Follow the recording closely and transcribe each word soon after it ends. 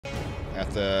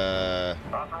At the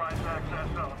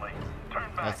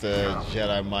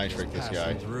Jedi Mind trick this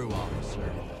guy. Through, officer.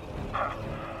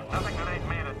 Nothing that ain't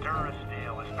made of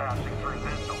Durasteel is passing through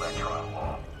this electron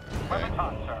wall. Weapons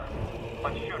hot, sir.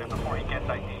 Let's shoot him before he gets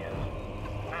ideas.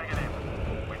 Negative.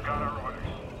 We've got our orders.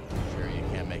 Sure you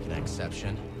can't make an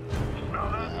exception? Smell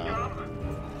that, scum?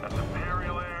 That's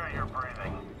Imperial air you're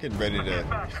breathing. Getting ready to... Get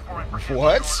back before I pursue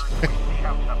What? the orders and see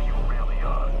how tough you really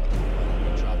are.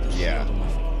 Drop the Yeah. shield.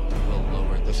 We'll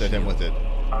lower the Let's hit him with it.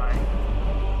 Aye.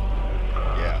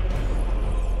 Yeah.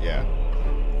 Yeah.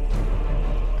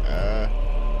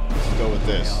 Let's go with I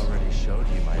this. already showed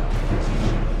you my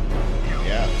authorization.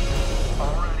 Yeah.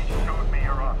 Already showed me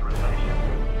your authorization.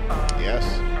 Yes.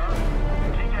 Sir,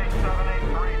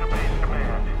 TK-783 to base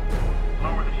command.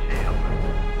 Lower the shield.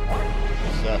 What?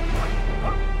 What's that?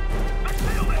 What? The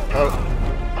shield is Oh.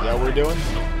 Is that what we're doing?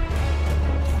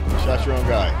 Shot your own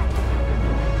guy.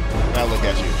 Now look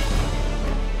at you.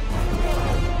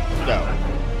 No.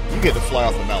 You get to fly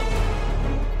off the mountain.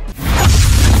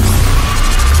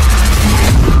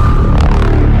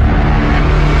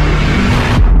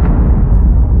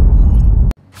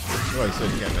 Oh, he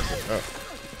said you can't miss it. Oh.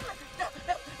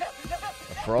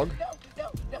 A frog?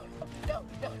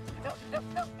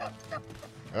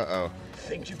 Uh-oh.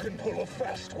 Think you can pull a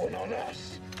fast one on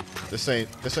us? This ain't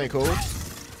cool.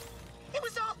 It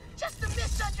was all just a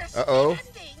misunderstanding. Uh-oh.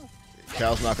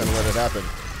 Cal's not gonna let it happen.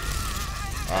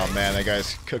 Oh man, that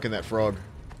guy's cooking that frog.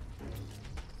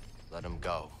 Let him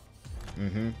go.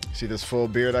 See this full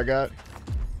beard I got?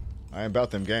 I ain't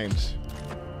about them games.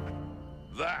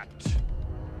 That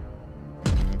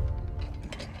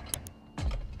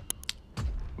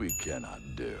we cannot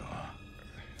do.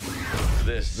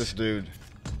 This dude.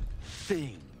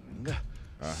 Thing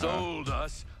sold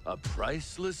us a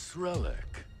priceless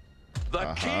relic.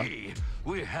 The key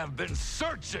we have been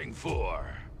searching for.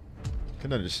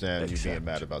 Can understand you being Except-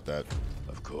 mad about that.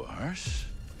 Of course.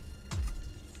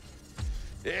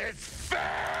 It's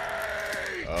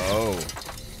fake! Oh.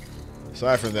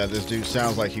 Aside from that, this dude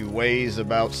sounds like he weighs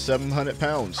about 700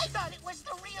 pounds. I thought it was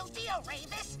the real deal,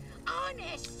 Ravis.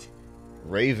 Honest.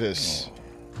 Ravis.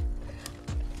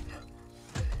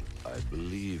 I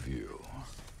believe you.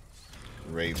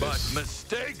 But Ravis.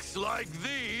 mistakes like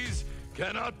these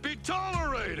cannot be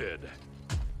tolerated.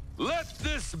 Let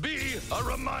this be a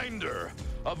reminder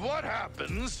of what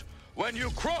happens when you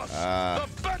cross the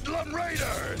Bedlam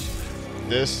Raiders.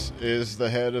 This is the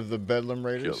head of the Bedlam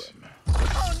Kill Raiders. him.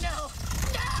 Oh no.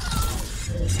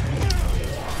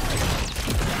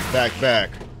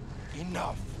 Back.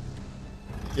 Enough.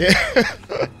 Yeah.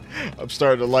 I'm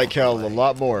starting to like Cal a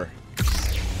lot more.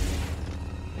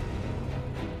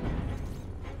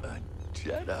 A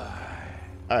Jedi.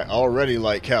 I already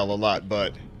like Cal a lot,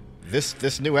 but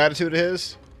this new attitude of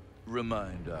his?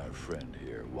 Remind our friend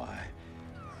here why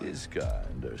his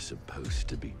kind are supposed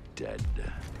to be dead.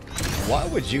 Why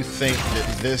would you think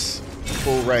that this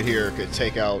fool right here could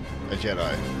take out a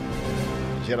Jedi?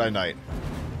 Jedi Knight.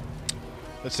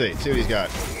 Let's see what he's got.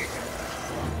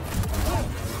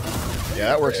 Yeah,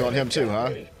 that works on him too,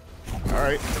 huh?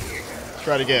 Alright. Let's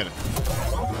try it again.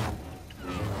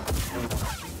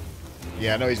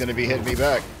 Yeah, I know he's going to be hitting me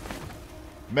back.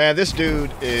 Man, this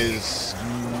dude is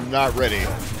not ready.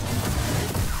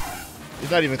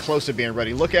 He's not even close to being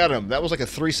ready. Look at him. That was like a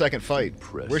 3-second fight.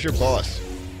 Where's your boss?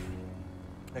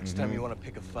 Next time you want to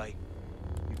pick a fight,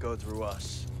 you go through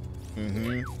us.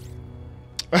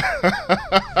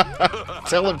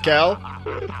 Tell him, Cal.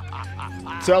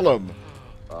 Tell him.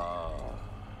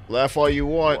 Laugh all you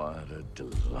want. What a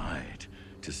delight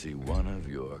to see one of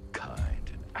your kind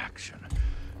in action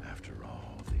after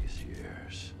all these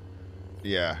years.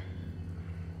 Yeah.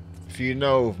 If you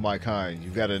know of my kind,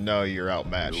 you've got to know you're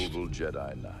outmatched. Noble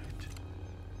Jedi Knight,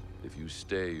 if you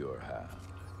stay your hand,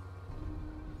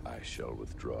 I shall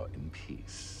withdraw in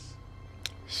peace.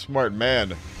 Smart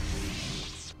man.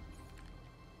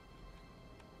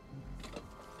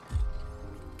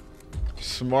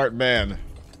 Smart man.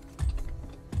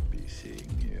 Be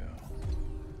seeing you.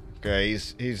 Okay,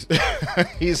 he's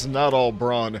he's not all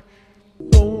brawn.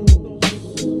 Boom.